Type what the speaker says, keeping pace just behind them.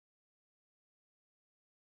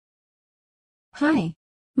Hi,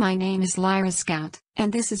 my name is Lyra Scout,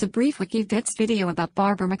 and this is a brief Wikivids video about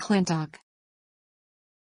Barbara McClintock.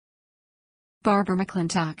 Barbara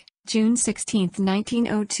McClintock, June 16,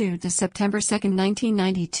 1902 to September 2,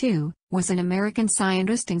 1992, was an American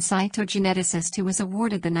scientist and cytogeneticist who was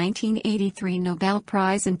awarded the 1983 Nobel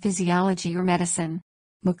Prize in Physiology or Medicine.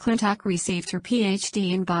 McClintock received her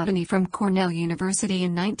Ph.D. in botany from Cornell University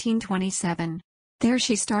in 1927. There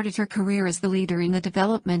she started her career as the leader in the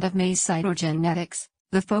development of maize cytogenetics,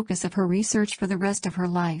 the focus of her research for the rest of her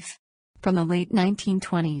life. From the late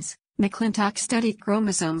 1920s, McClintock studied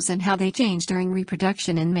chromosomes and how they change during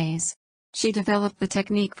reproduction in maize. She developed the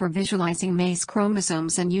technique for visualizing maize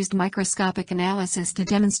chromosomes and used microscopic analysis to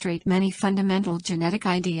demonstrate many fundamental genetic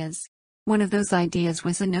ideas. One of those ideas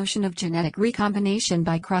was the notion of genetic recombination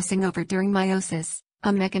by crossing over during meiosis,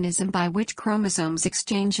 a mechanism by which chromosomes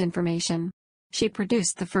exchange information. She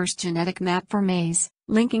produced the first genetic map for maize,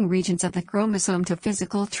 linking regions of the chromosome to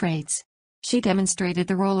physical traits. She demonstrated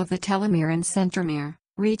the role of the telomere and centromere,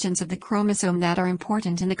 regions of the chromosome that are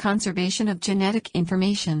important in the conservation of genetic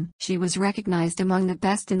information. She was recognized among the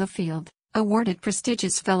best in the field, awarded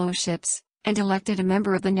prestigious fellowships, and elected a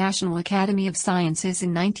member of the National Academy of Sciences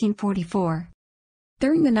in 1944.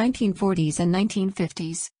 During the 1940s and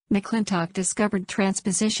 1950s, McClintock discovered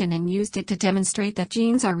transposition and used it to demonstrate that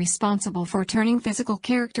genes are responsible for turning physical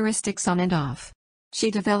characteristics on and off.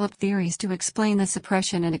 She developed theories to explain the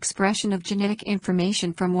suppression and expression of genetic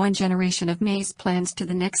information from one generation of maize plants to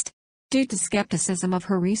the next. Due to skepticism of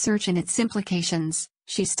her research and its implications,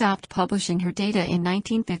 she stopped publishing her data in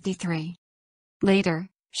 1953. Later,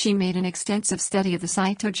 she made an extensive study of the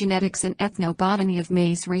cytogenetics and ethnobotany of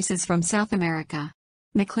maize races from South America.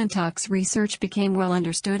 McClintock's research became well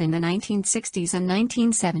understood in the 1960s and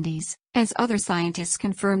 1970s, as other scientists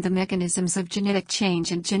confirmed the mechanisms of genetic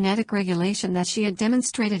change and genetic regulation that she had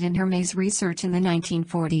demonstrated in her maize research in the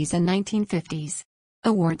 1940s and 1950s.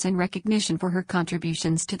 Awards and recognition for her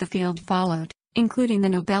contributions to the field followed, including the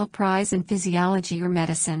Nobel Prize in Physiology or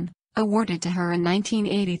Medicine, awarded to her in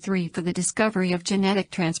 1983 for the discovery of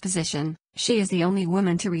genetic transposition. She is the only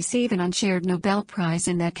woman to receive an unshared Nobel Prize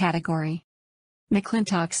in that category.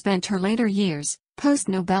 McClintock spent her later years,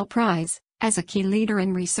 post-Nobel Prize, as a key leader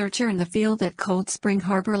and researcher in the field at Cold Spring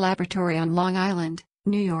Harbor Laboratory on Long Island,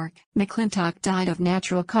 New York. McClintock died of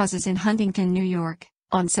natural causes in Huntington, New York,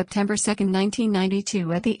 on September 2,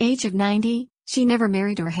 1992 at the age of 90. She never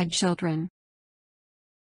married or had children.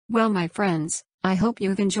 Well, my friends, I hope you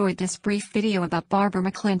have enjoyed this brief video about Barbara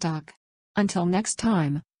McClintock. Until next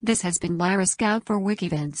time, this has been Lyra Scout for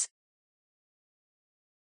Wikivids.